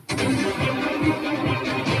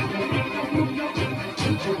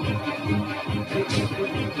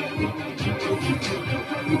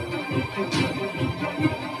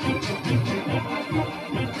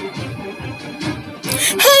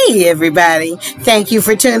Hey everybody, thank you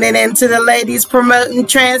for tuning in to the Ladies Promoting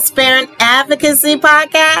Transparent Advocacy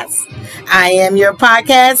Podcast. I am your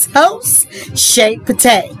podcast host, Shay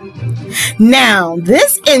Pate. Now,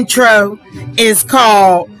 this intro is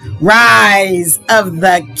called Rise of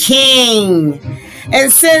the King.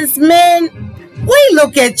 And since men, we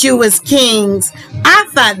look at you as kings, I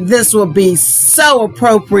thought this would be so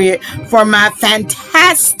appropriate for my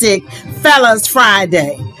fantastic Fellas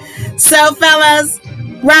Friday. So fellas,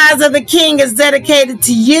 Rise of the King is dedicated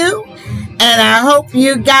to you, and I hope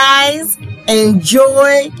you guys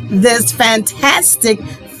enjoy this fantastic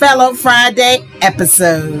Fellow Friday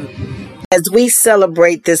episode. As we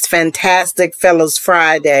celebrate this fantastic Fellows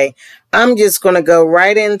Friday, I'm just going to go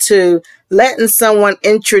right into letting someone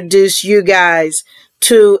introduce you guys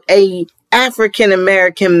to a African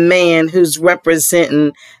American man who's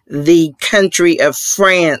representing the country of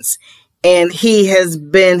France, and he has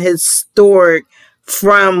been historic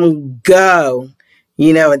from go.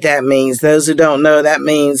 You know what that means. Those who don't know, that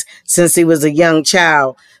means since he was a young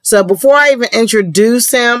child. So before I even introduce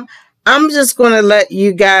him, I'm just going to let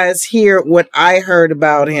you guys hear what I heard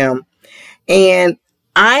about him. And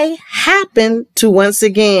I happened to once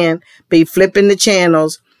again be flipping the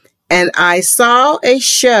channels, and I saw a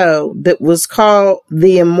show that was called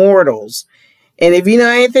The Immortals. And if you know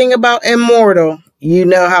anything about Immortal, you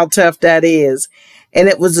know how tough that is. And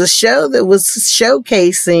it was a show that was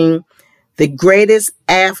showcasing the greatest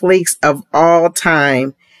athletes of all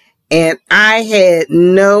time. And I had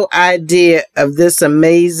no idea of this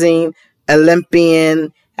amazing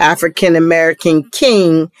Olympian African-American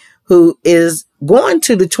king who is going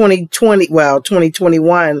to the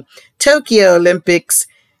 2021 Tokyo Olympics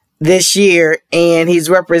this year. And he's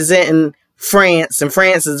representing France. And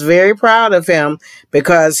France is very proud of him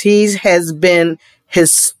because he has been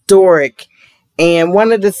historic. And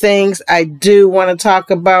one of the things I do want to talk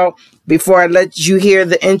about before I let you hear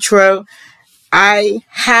the intro, I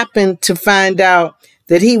happened to find out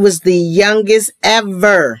that he was the youngest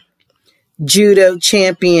ever judo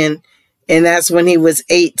champion, and that's when he was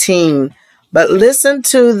 18. But listen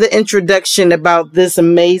to the introduction about this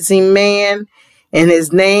amazing man, and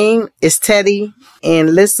his name is Teddy,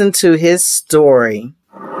 and listen to his story.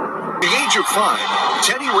 At the age of 5,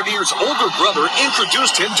 Teddy Ranier's older brother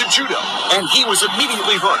introduced him to judo, and he was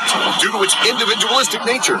immediately hooked due to its individualistic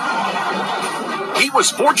nature. He was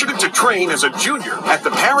fortunate to train as a junior at the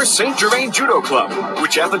Paris Saint-Germain Judo Club,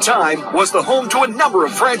 which at the time was the home to a number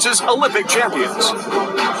of France's Olympic champions.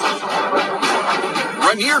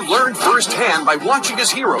 Ranier learned firsthand by watching his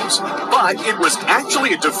heroes, but it was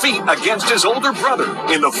actually a defeat against his older brother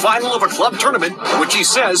in the final of a club tournament, which he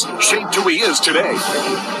says shaped who he is today.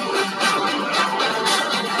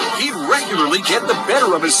 He'd regularly get the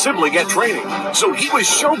better of his sibling at training, so he was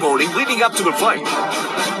showboating leading up to the fight,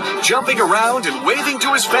 jumping around and waving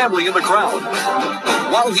to his family in the crowd.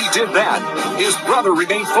 While he did that, his brother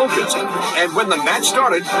remained focused, and when the match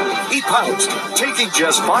started, he pounced, taking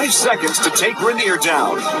just 5 seconds to take Ranier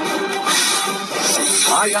down.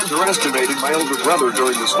 I underestimated my older brother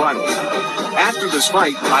during this final. After this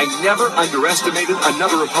fight, I never underestimated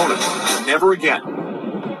another opponent. Never again.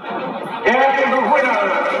 And the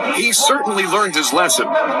winner! He certainly learned his lesson,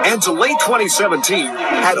 and to late 2017,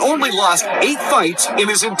 had only lost 8 fights in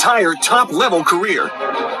his entire top-level career.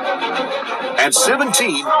 At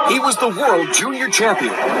 17, he was the world junior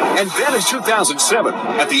champion, and then in 2007,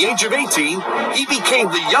 at the age of 18, he became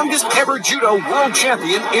the youngest ever judo world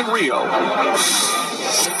champion in Rio.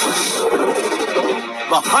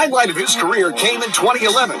 The highlight of his career came in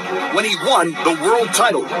 2011, when he won the world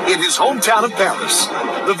title in his hometown of Paris.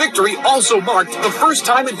 The victory also marked the first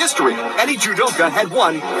time in history any judoka had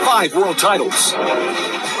won 5 world titles.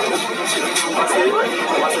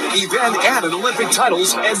 He then added Olympic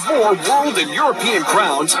titles and more world and European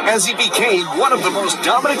crowns as he became one of the most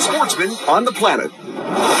dominant sportsmen on the planet.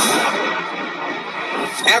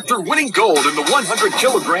 After winning gold in the 100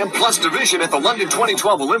 kilogram plus division at the London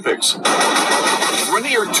 2012 Olympics,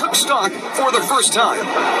 Ranier took stock for the first time.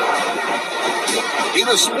 In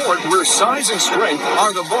a sport where size and strength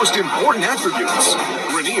are the most important attributes,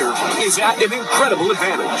 Ranier is at an incredible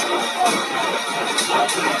advantage.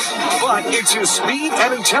 But it's his speed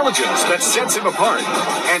and intelligence that sets him apart.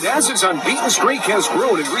 And as his unbeaten streak has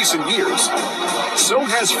grown in recent years, so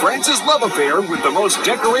has France's love affair with the most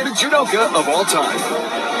decorated judoka of all time.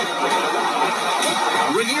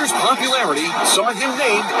 Ranier's popularity saw him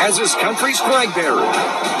named as his country's flag bearer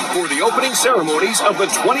for the opening ceremonies of the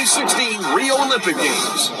 2016 Rio Olympic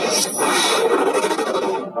Games.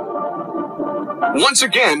 Once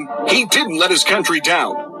again, he didn't let his country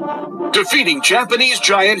down, defeating Japanese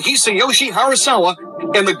giant Hisayoshi Harasawa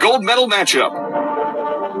in the gold medal matchup.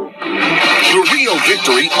 The Rio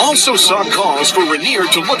victory also saw calls for Raniere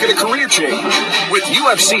to look at a career change, with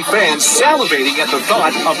UFC fans salivating at the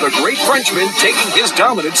thought of the great Frenchman taking his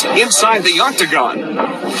dominance inside the octagon.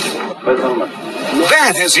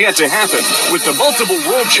 That has yet to happen, with the multiple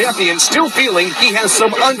world champion still feeling he has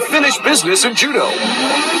some unfinished business in judo.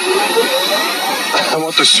 I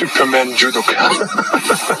want a Superman judoka.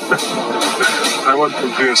 I want to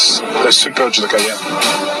be a super judoka. Yeah,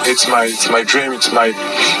 it's my dream. It's my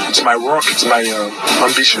work. It's my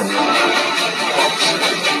ambition.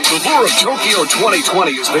 The lure of Tokyo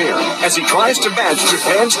 2020 is there as he tries to match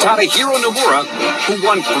Japan's Tadahiro Nomura, who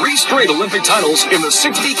won 3 straight Olympic titles in the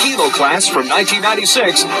 60 kilo class from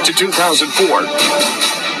 1996 to 2004.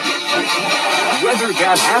 Whether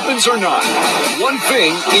that happens or not, one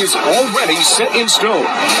thing is already set in stone.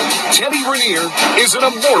 Teddy Raniere is an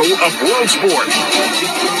immortal of world sport.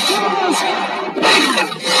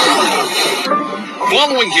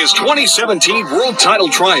 Following his 2017 world title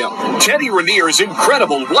triumph, Teddy Raniere's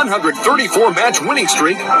incredible 134-match winning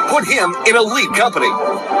streak put him in elite company.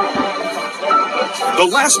 The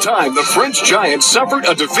last time the French giant suffered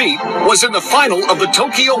a defeat was in the final of the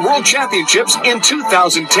Tokyo World Championships in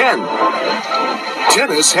 2010.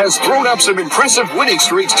 Tennis has thrown up some impressive winning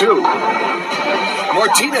streaks too.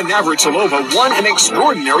 Martina Navratilova won an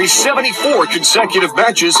extraordinary 74 consecutive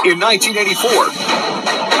matches in 1984.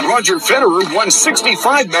 Roger Federer won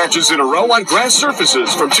 65 matches in a row on grass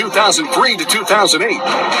surfaces from 2003 to 2008,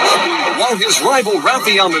 while his rival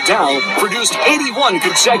Rafael Nadal produced 81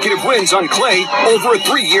 consecutive wins on clay over a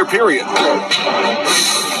 3-year period.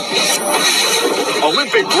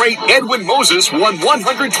 Olympic great Edwin Moses won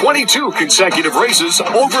 122 consecutive races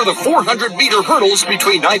over the 400-meter hurdles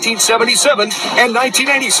between 1977 and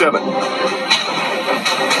 1987.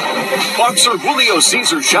 Boxer Julio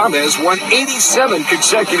Cesar Chavez won 87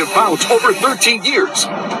 consecutive bouts over 13 years,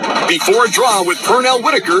 before a draw with Pernell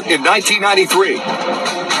Whitaker in 1993.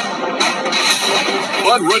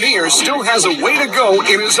 But Raniere still has a way to go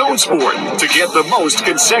in his own sport to get the most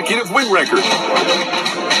consecutive win record.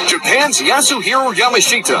 Japan's Yasuhiro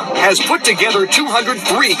Yamashita has put together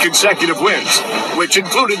 203 consecutive wins, which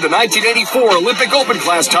included the 1984 Olympic Open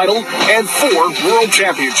class title and 4 world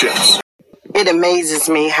championships. It amazes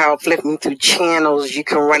me how flipping through channels you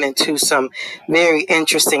can run into some very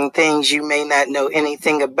interesting things you may not know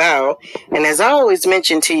anything about. And as I always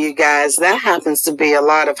mention to you guys, that happens to be a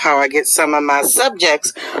lot of how I get some of my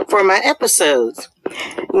subjects for my episodes.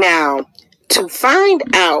 Now, to find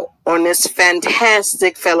out on this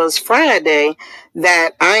fantastic Fellas Friday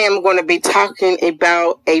that I am going to be talking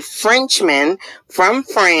about a Frenchman from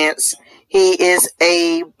France. He is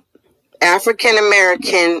a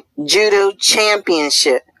African-American judo champion.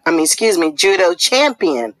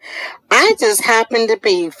 I just happened to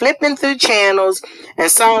be flipping through channels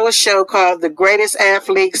and saw a show called The Greatest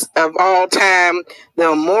Athletes of All Time,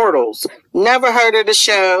 The Immortals. Never heard of the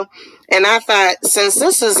show. And I thought, since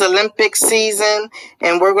this is Olympic season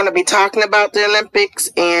and we're going to be talking about the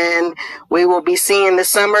Olympics and we will be seeing the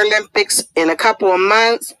Summer Olympics in a couple of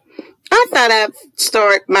months, I thought I'd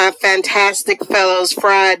start my Fantastic Fellows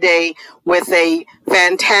Friday with a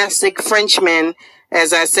fantastic Frenchman,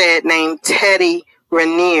 as I said, named Teddy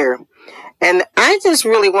Raniere. And I just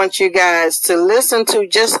really want you guys to listen to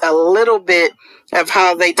just a little bit of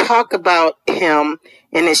how they talk about him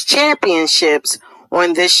and his championships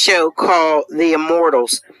on this show called The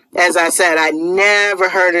Immortals. As I said, I never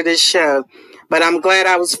heard of this show, but I'm glad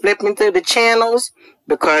I was flipping through the channels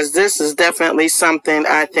because this is definitely something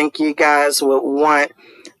I think you guys would want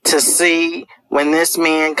to see when this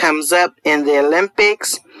man comes up in the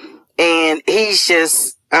Olympics. And he's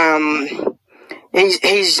just,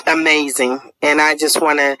 he's amazing. And I just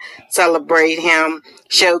want to celebrate him,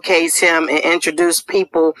 showcase him, and introduce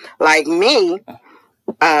people like me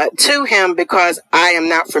to him because I am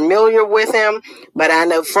not familiar with him, but I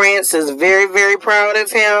know France is very, very proud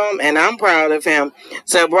of him, and I'm proud of him.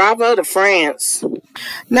 So bravo to France.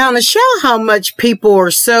 Now, to show how much people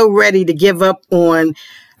are so ready to give up on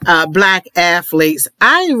black athletes,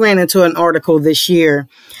 I ran into an article this year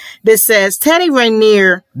that says Teddy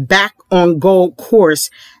Raniere back on gold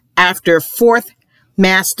course after 4th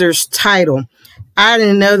Masters title. I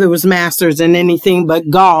didn't know there was Masters in anything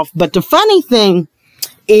but golf, but the funny thing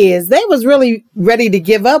is they was really ready to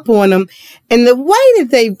give up on him. And the way that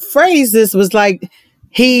they phrased this was like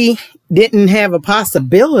he didn't have a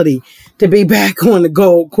possibility to be back on the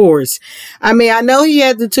gold course. I mean, I know he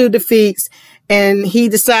had the 2 defeats and he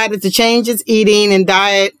decided to change his eating and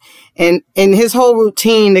diet and his whole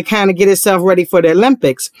routine to kind of get himself ready for the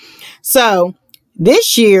Olympics. So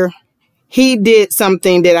this year he did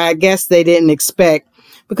something that I guess they didn't expect,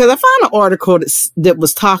 because I found an article that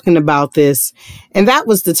was talking about this, and that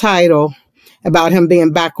was the title about him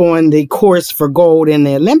being back on the course for gold in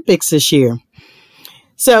the Olympics this year.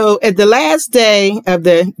 So at the last day of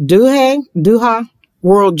the Doha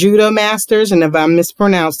World Judo Masters, and if I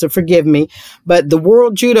mispronounced it, forgive me, but the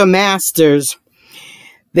World Judo Masters,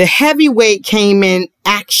 the heavyweight came in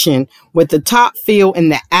action with the top field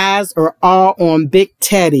and the eyes are all on Big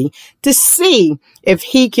Teddy to see if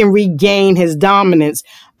he can regain his dominance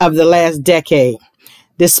of the last decade.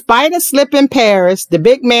 Despite a slip in Paris, the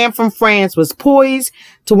big man from France was poised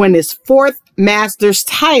to win his 4th Masters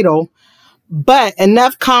title, but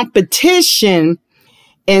enough competition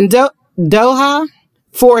in Doha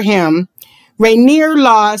for him. Rainier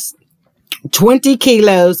lost 20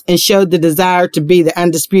 kilos and showed the desire to be the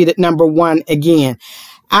undisputed number 1 again.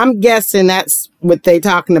 I'm guessing that's what they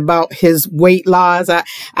talking about, his weight loss. I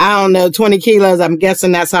don't know, 20 kilos. I'm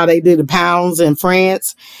guessing that's how they do the pounds in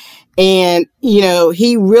France. And, you know,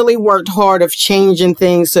 he really worked hard of changing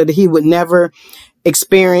things so that he would never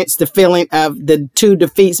experience the feeling of the 2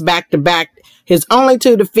 defeats back to back. His only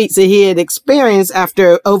 2 defeats that he had experienced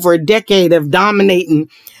after over a decade of dominating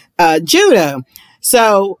judo.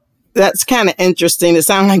 So that's kind of interesting. It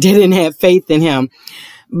sounds like they didn't have faith in him.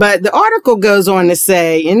 But the article goes on to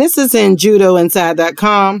say, and this is in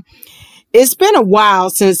judoinside.com, it's been a while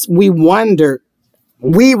since we wondered,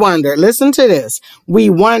 listen to this, we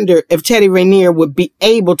wondered if Teddy Rainier would be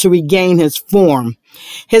able to regain his form.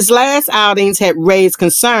 His last outings had raised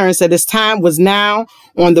concerns that his time was now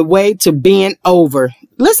on the way to being over.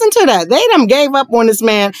 Listen to that. They done gave up on this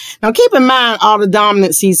man. Now keep in mind all the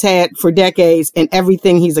dominance he's had for decades and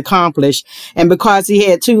everything he's accomplished. And because he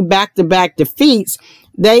had 2 back-to-back defeats,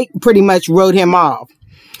 they pretty much wrote him off.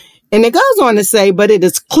 And it goes on to say, but it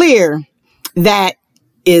is clear that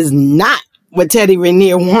is not what Teddy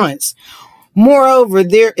Rainier wants. Moreover,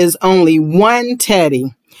 there is only one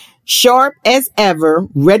Teddy. Sharp as ever,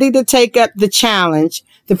 ready to take up the challenge,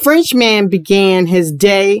 the Frenchman began his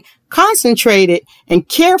day concentrated and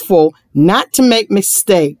careful not to make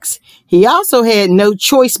mistakes. He also had no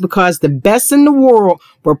choice because the best in the world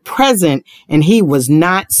were present and he was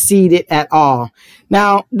not seated at all.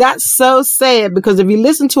 Now, that's so sad because if you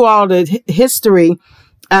listen to all the history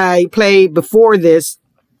he played before this,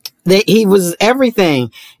 he was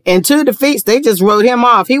everything. And 2 defeats, they just wrote him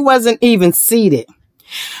off. He wasn't even seated.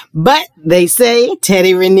 But they say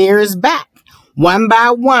Teddy Rainier is back, one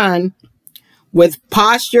by one, with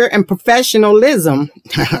posture and professionalism.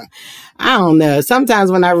 I don't know.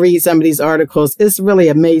 Sometimes when I read some of these articles, it's really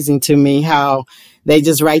amazing to me how they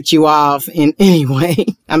just write you off in any way.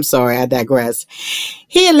 I'm sorry, I digress.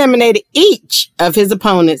 He eliminated each of his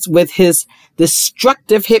opponents with his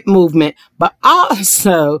destructive hip movement, but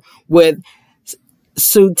also with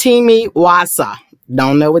Sutemi Wasa.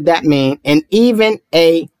 Don't know what that means. And even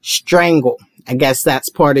a strangle. I guess that's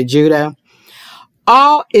part of judo.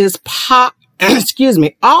 All is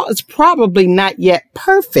probably not yet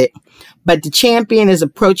perfect, but the champion is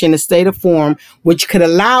approaching a state of form which could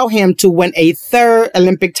allow him to win a 3rd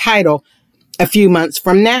Olympic title a few months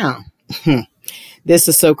from now. This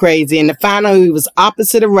is so crazy. In the final, he was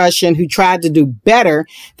opposite a Russian who tried to do better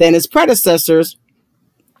than his predecessors,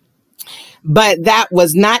 but that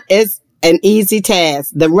was not an easy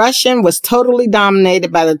task. The Russian was totally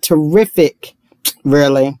dominated by the terrific,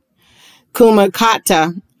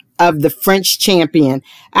 Kumakata of the French champion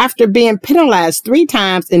after being penalized 3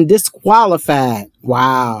 times and disqualified.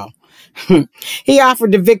 Wow. He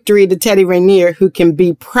offered the victory to Teddy Rainier, who can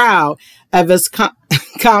be proud of his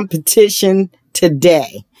competition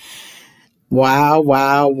today. Wow,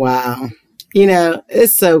 wow, wow. You know,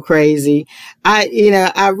 it's so crazy. I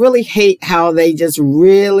really hate how they just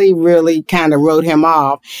really kind of wrote him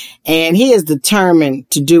off. And he is determined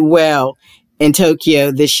to do well in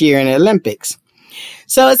Tokyo this year in the Olympics.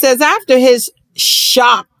 So it says after his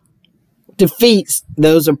shock defeats,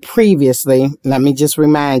 those are previously, let me just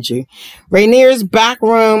remind you, Rainier's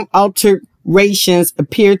backroom alterations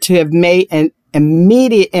appear to have made an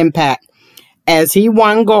immediate impact as he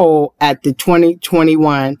won gold at the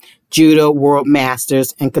 2021 Judo World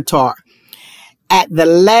Masters in Qatar. At the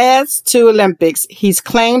last 2 Olympics, he's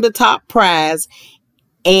claimed the top prize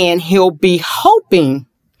and he'll be hoping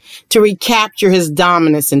to recapture his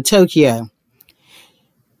dominance in Tokyo.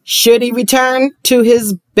 Should he return to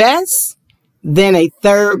his best, then a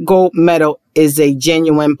 3rd gold medal is a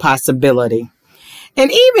genuine possibility.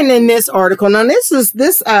 And even in this article, now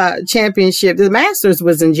this championship, the Masters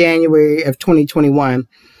was in January of 2021.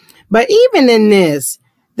 But even in this,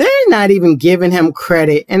 they're not even giving him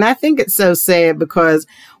credit. And I think it's so sad because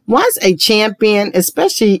once a champion,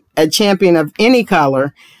 especially a champion of any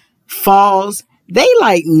color, falls, they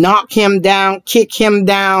like knock him down, kick him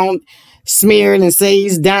down, smear it and say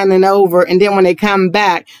he's done and over. And then when they come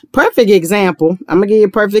back, perfect example. I'm going to give you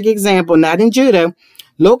a perfect example, not in judo.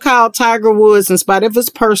 Look how Tiger Woods, in spite of his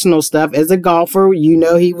personal stuff, as a golfer, you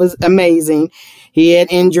know, he was amazing. He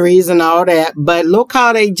had injuries and all that. But look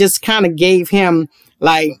how they just kind of gave him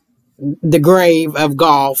like the grave of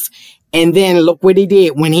golf. And then look what he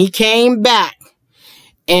did. When he came back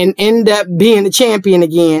and ended up being the champion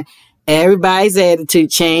again, everybody's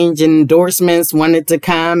attitude changed and endorsements wanted to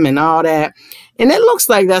come and all that. And it looks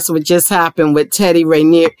like that's what just happened with Teddy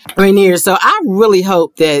Rayner. So I really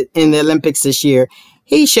hope that in the Olympics this year,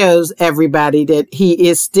 he shows everybody that he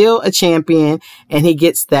is still a champion and he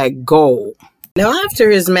gets that gold. Now, after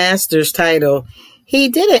his Masters title, he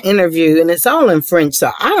did an interview, and it's all in French,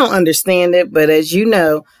 so I don't understand it. But as you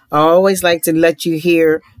know, I always like to let you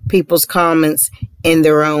hear people's comments in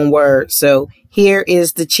their own words. So here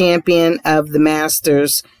is the champion of the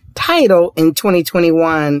Masters title in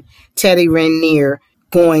 2021, Teddy Rayner,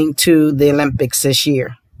 going to the Olympics this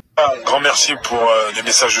year. Un grand merci pour les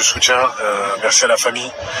messages de soutien. Merci à la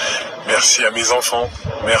famille. Merci à mes enfants.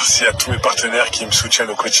 Merci à tous mes partenaires qui me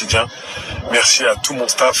soutiennent au quotidien. Merci à tout mon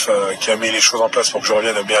staff qui a mis les choses en place pour que je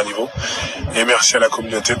revienne à un meilleur niveau. Et merci à la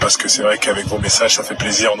communauté parce que c'est vrai qu'avec vos messages, ça fait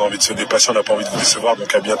plaisir. On a envie de se dépasser, on n'a pas envie de vous décevoir.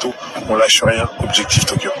 Donc à bientôt. On lâche rien. Objectif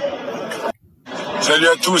Tokyo. Salut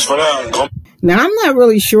à tous. Voilà un grand... Now, I'm not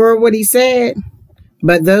really sure what he said,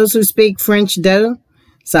 but those who speak French do.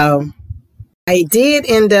 So I did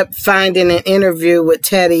end up finding an interview with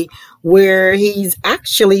Teddy where he's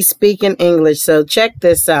actually speaking English. So check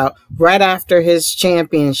this out right after his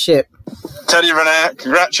championship. Teddy Rayner,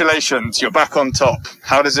 congratulations. You're back on top.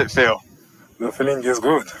 How does it feel? The feeling is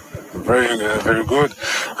good. Very, very good.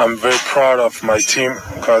 I'm very proud of my team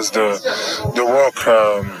because the work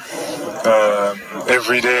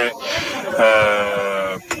every day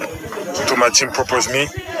to my team propose me.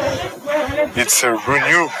 It's a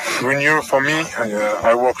renew for me.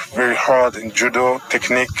 I work very hard in judo,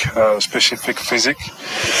 technique, specific physique,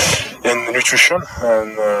 and nutrition.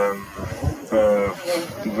 And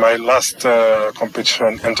my last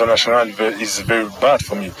competition international is very bad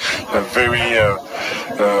for me.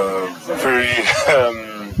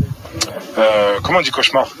 Comment on dit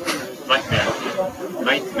cauchemar?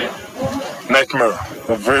 Nightmare,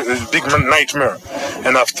 a big nightmare,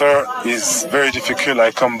 and after is very difficult.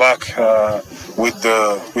 I come back with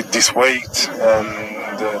this weight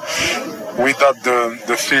and without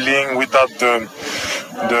the feeling, without the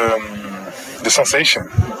sensation.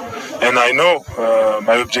 And I know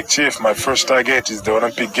my objective, my first target is the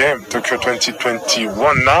Olympic game, Tokyo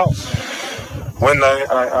 2021. Now, when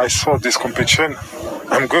I saw this competition,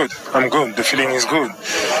 I'm good. The feeling is good,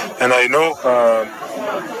 and I know.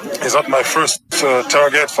 It's not my first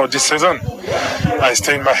target for this season. I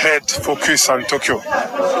stay in my head, focus on Tokyo.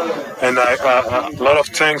 And a lot of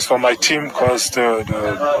thanks for my team because the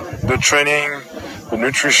training, the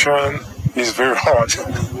nutrition is very hard.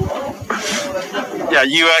 Yeah,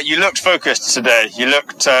 you looked focused today. You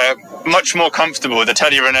looked much more comfortable, the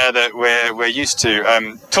Teddy Rayner that we're used to.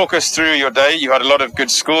 Talk us through your day. You had a lot of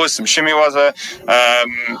good scores, some shimiwaza.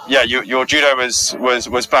 Your judo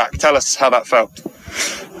was back. Tell us how that felt.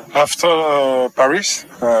 After Paris,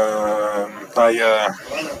 I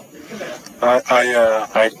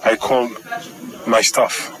called my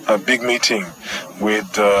staff a big meeting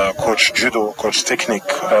with coach judo, coach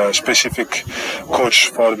technique, specific coach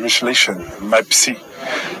for the musculation, my psy.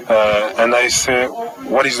 And I say,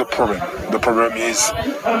 what is the problem? The problem is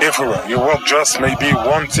everywhere. You work just maybe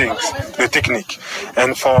one thing, the technique.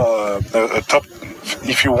 And for a top,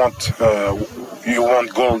 if you want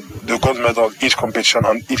gold, the gold medal each competition,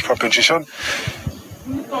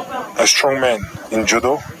 a strong man in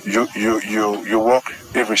judo, you work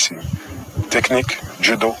everything. Technique,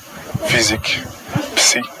 judo, physique,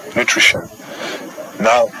 psy, nutrition.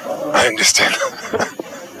 Now I understand.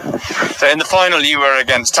 So in the final, you were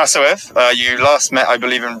against Tassoev. You last met, I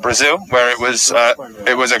believe, in Brazil, where it was a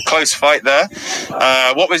close fight there.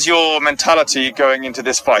 What was your mentality going into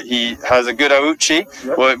this fight? He has a good ouchi.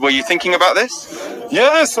 Yep. Were you thinking about this?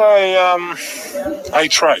 Yes, I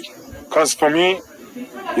try, because for me,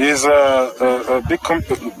 it's a big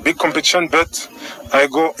competition, but I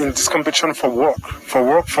go in this competition for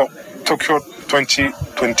work for Tokyo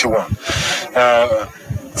 2021.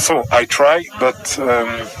 So I try, but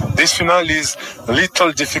this final is a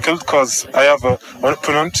little difficult because I have an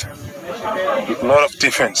opponent, a lot of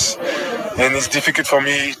defense, and it's difficult for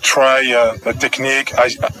me to try a technique.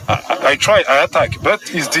 I try, I attack, but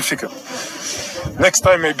it's difficult. next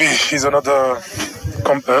time maybe is another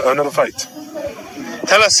fight.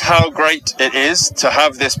 Tell us how great it is to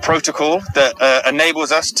have this protocol that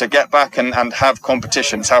enables us to get back and have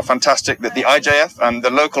competitions. How fantastic that the IJF and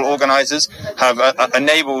the local organizers have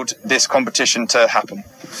enabled this competition to happen.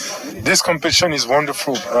 This competition is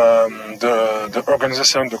wonderful. The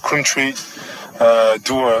organization, the country,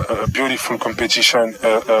 do a beautiful competition,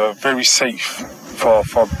 very safe for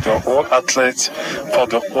the all athletes, for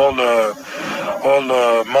the all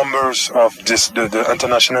members of the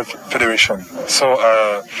international federation. So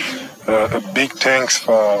a big thanks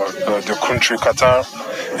for the country Qatar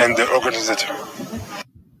and the organizer.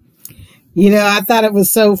 You know, I thought it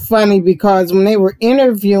was so funny because when they were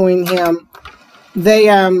interviewing him, they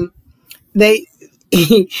had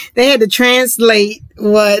to translate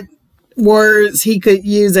what words he could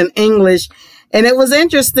use in English. And it was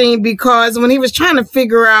interesting because when he was trying to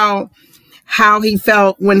figure out how he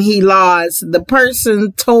felt when he lost, the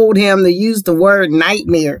person told him to use the word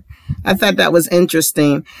nightmare. I thought that was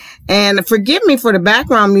interesting. And forgive me for the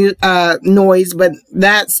background noise, but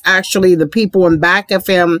that's actually the people in back of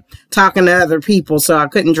him talking to other people. So I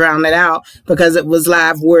couldn't drown it out because it was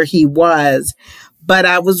live where he was. But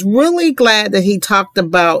I was really glad that he talked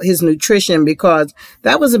about his nutrition because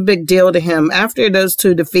that was a big deal to him. After those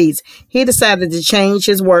 2 defeats, he decided to change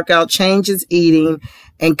his workout, change his eating,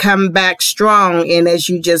 and come back strong. And as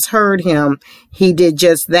you just heard him, he did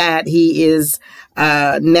just that. He is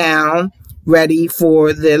now ready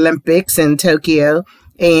for the Olympics in Tokyo.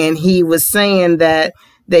 And he was saying that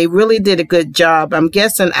they really did a good job. I'm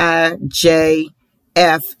guessing IJF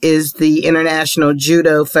is the International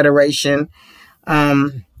Judo Federation.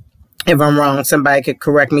 If I'm wrong, somebody could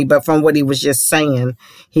correct me. But from what he was just saying,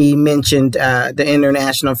 he mentioned the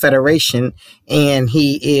International Federation, and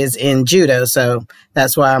he is in judo. So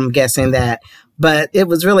that's why I'm guessing that. But it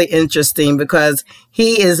was really interesting because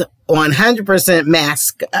he is 100%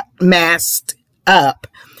 masked up.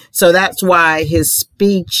 So that's why his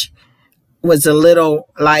speech was a little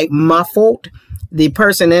like muffled. The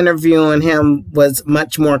person interviewing him was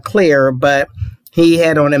much more clear, but he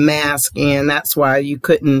had on a mask, and that's why you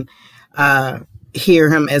couldn't hear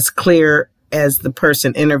him as clear as the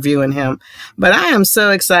person interviewing him. But I am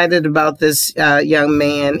so excited about this young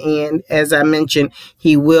man. And as I mentioned,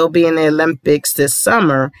 he will be in the Olympics this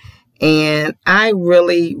summer. And I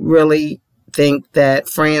really, really think that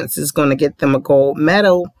France is going to get them a gold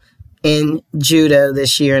medal in judo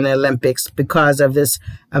this year in the Olympics because of this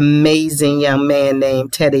amazing young man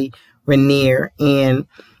named Teddy Riner. And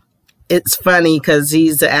it's funny because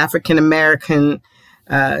he's an African-American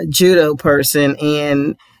judo person.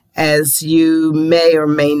 And as you may or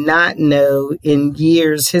may not know, in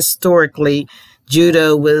years historically,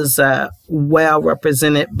 judo was well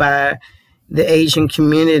represented by the Asian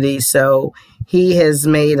community. So he has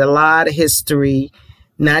made a lot of history,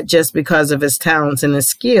 not just because of his talents and his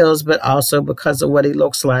skills, but also because of what he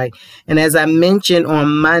looks like. And as I mentioned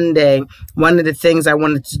on Monday, one of the things I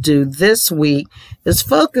wanted to do this week is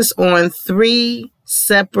focus on 3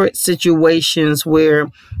 separate situations where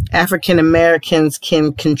African Americans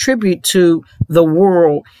can contribute to the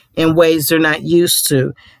world in ways they're not used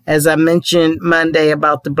to. As I mentioned Monday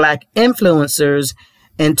about the Black influencers,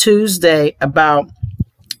 and Tuesday about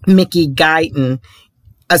Mickey Guyton.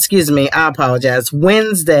 I apologize.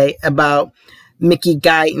 Wednesday about Mickey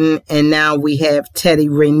Guyton, and now we have Teddy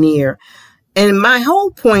Riner. And my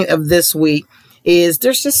whole point of this week is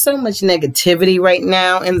there's just so much negativity right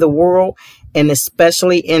now in the world, and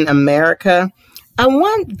especially in America. I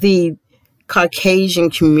want the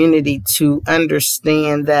Caucasian community to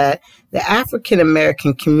understand that the African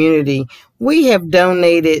American community, we have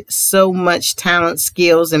donated so much talent,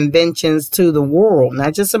 skills, inventions to the world,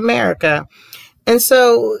 not just America. And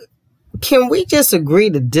so can we just agree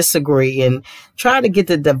to disagree and try to get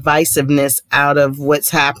the divisiveness out of what's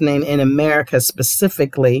happening in America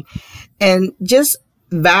specifically, and just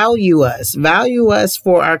value us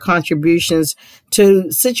for our contributions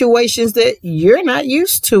to situations that you're not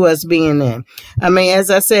used to us being in. I mean, as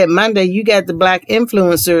I said, Monday, you got the Black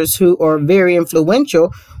influencers who are very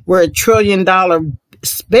influential. We're $1 trillion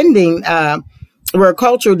spending, we're a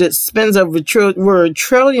culture that spends over we're $1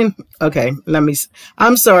 trillion. Okay,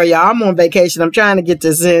 I'm sorry, y'all. I'm on vacation. I'm trying to get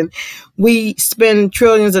this in. We spend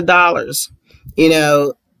trillions of dollars,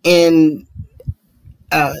 in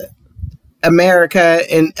America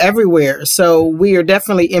and everywhere. So we are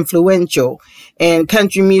definitely influential. And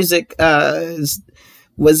country music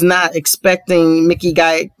was not expecting Mickey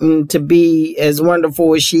Guyton to be as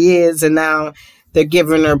wonderful as she is. And now they're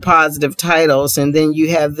giving her positive titles. And then you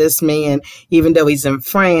have this man, even though he's in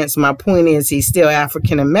France, my point is he's still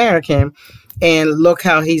African American. And look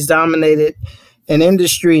how he's dominated an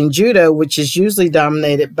industry in judo, which is usually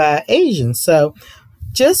dominated by Asians. So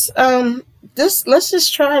just let's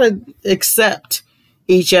just try to accept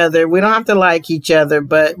each other. We don't have to like each other,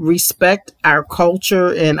 but respect our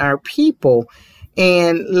culture and our people.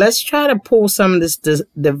 And let's try to pull some of this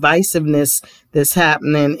divisiveness that's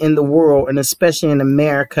happening in the world, and especially in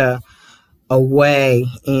America, away.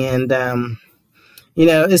 And,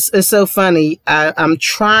 it's so funny. I'm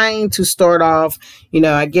trying to start off,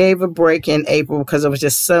 I gave a break in April because there was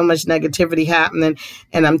just so much negativity happening,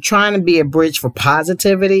 and I'm trying to be a bridge for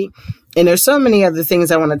positivity. And there's so many other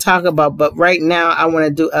things I want to talk about, but right now I want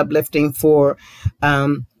to do uplifting for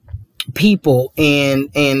people and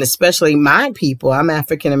especially my people. I'm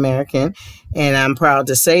African American, and I'm proud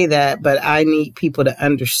to say that, but I need people to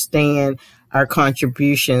understand our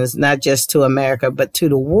contributions, not just to America, but to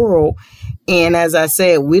the world. And as I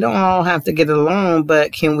said, we don't all have to get along,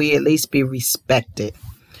 but can we at least be respected?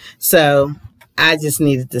 So I just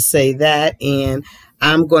needed to say that, and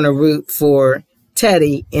I'm going to root for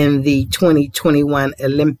Teddy in the 2021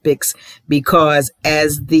 Olympics because,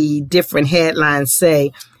 as the different headlines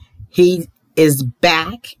say, he is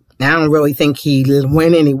back. I don't really think he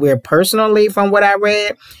went anywhere personally from what I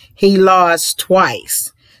read. He lost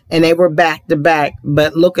twice, and they were back to back.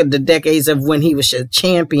 But look at the decades of when he was a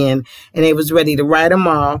champion, and they was ready to write him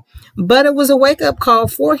off. But it was a wake-up call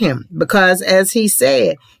for him because, as he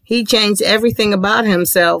said, he changed everything about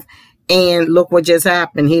himself. And look what just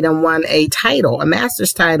happened. He done won a title, a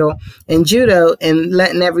master's title in judo, and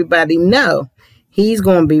letting everybody know he's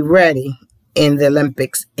going to be ready in the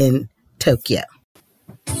Olympics in Tokyo.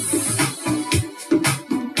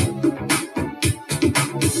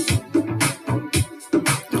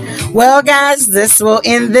 Well, guys, this will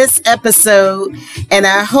end this episode, and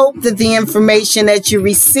I hope that the information that you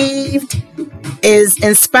received is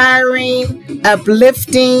inspiring,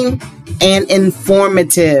 uplifting, and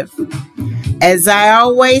informative. As I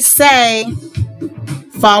always say,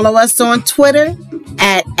 follow us on Twitter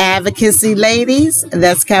at Advocacy Ladies.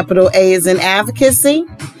 That's capital A as in advocacy,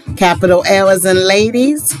 capital L as in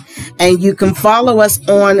ladies. And you can follow us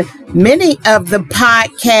on many of the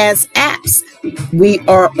podcast apps. We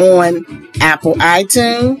are on Apple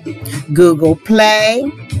iTunes, Google Play,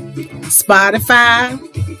 Spotify,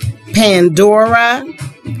 Pandora,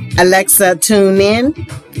 Alexa TuneIn,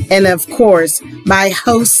 and of course, my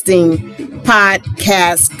hosting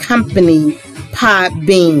podcast company,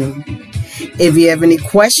 Podbean. If you have any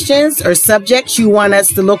questions or subjects you want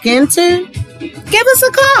us to look into, give us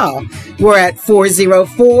a call. We're at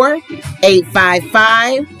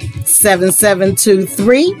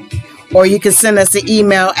 404-855-7723, or you can send us an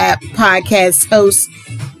email at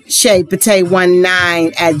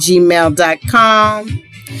podcasthost@shaypate19@gmail.com.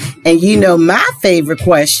 And my favorite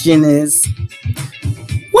question is,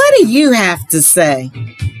 what do you have to say?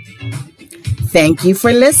 Thank you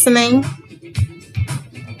for listening.